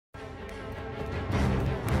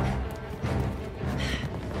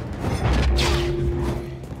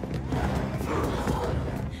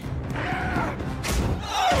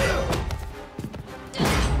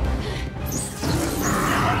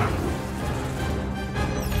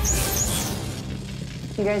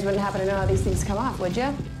You guys wouldn't happen to know how these things come off, would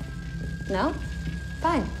you? No?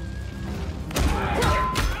 Fine.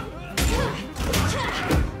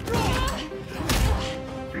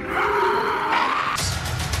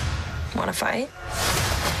 Wanna fight?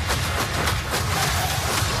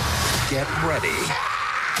 Get ready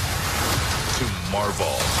to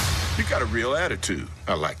marvel. You got a real attitude.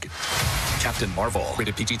 I like it. Captain Marvel,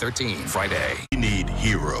 rated PG-13, Friday. We need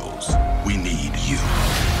heroes. We need you.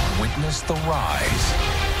 Witness the rise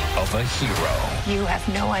of a hero. You have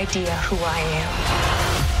no idea who I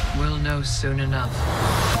am. We'll know soon enough.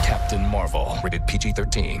 Captain Marvel, rated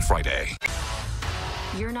PG-13, Friday.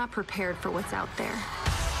 You're not prepared for what's out there.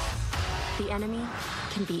 The enemy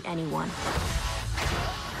can be anyone.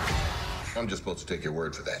 I'm just supposed to take your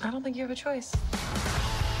word for that. I don't think you have a choice.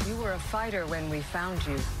 You were a fighter when we found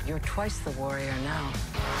you. You're twice the warrior now.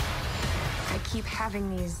 I keep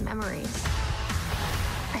having these memories.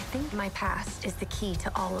 I think my past is the key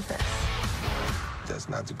to all of this. That's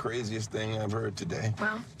not the craziest thing I've heard today.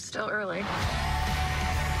 Well, still early.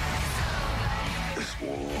 This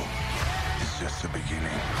war is just the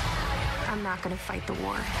beginning. I'm not gonna fight the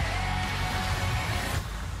war.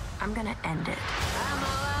 I'm gonna end it.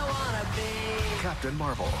 Captain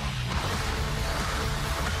Marvel.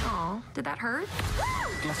 Oh, did that hurt?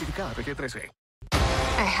 Clasificado PG-13.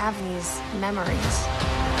 I have these memories,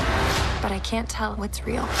 but I can't tell what's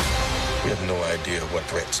real. We have no idea what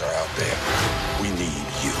threats are out there. We need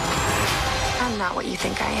you. I'm not what you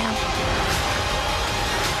think I am.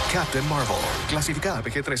 Captain Marvel, clasificado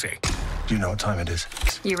PG-13. Do you know what time it is?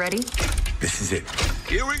 You ready? This is it.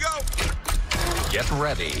 Here we go. Get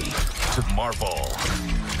ready to marvel.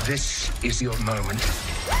 This is your moment.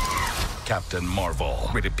 Captain Marvel,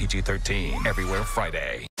 rated PG-13, everywhere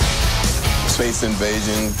Friday. Space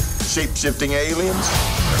invasion, shape-shifting aliens,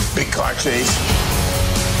 big car chase.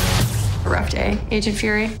 Rough day, Agent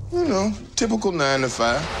Fury. You know, typical 9 to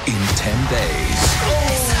 5. In 10 days,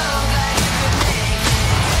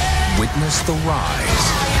 witness the rise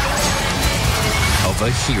of a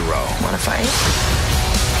hero. Wanna fight?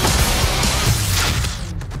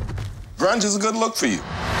 Grunge is a good look for you.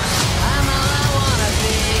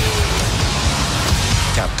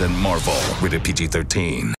 Captain Marvel, rated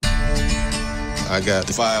PG-13. I got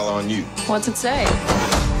the file on you. What's it say?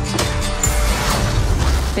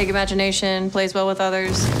 Big imagination, plays well with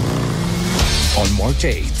others. On March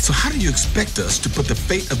 8th, So how do you expect us to put the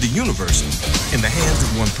fate of the universe in the hands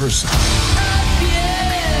of one person?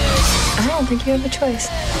 I don't think you have a choice.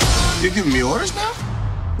 You're giving me orders now?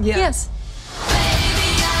 Yeah. Yes.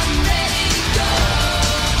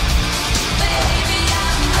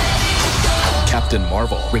 Captain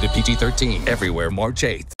Marvel, rated PG-13, everywhere March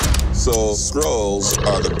 8th. So Skrulls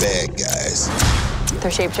are the bad guys, They're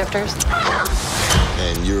shapeshifters.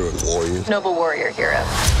 and you're a warrior. Noble warrior hero.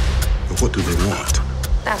 But what do they want?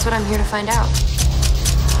 That's what I'm here to find out.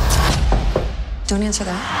 Don't answer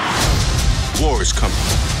that. War is coming.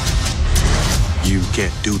 You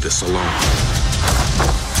can't do this alone.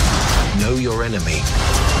 Know your enemy.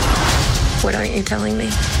 What aren't you telling me?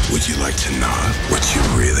 Would you like to know what you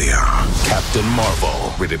really are? Captain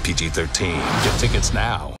Marvel, rated PG-13. Get tickets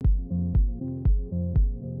now.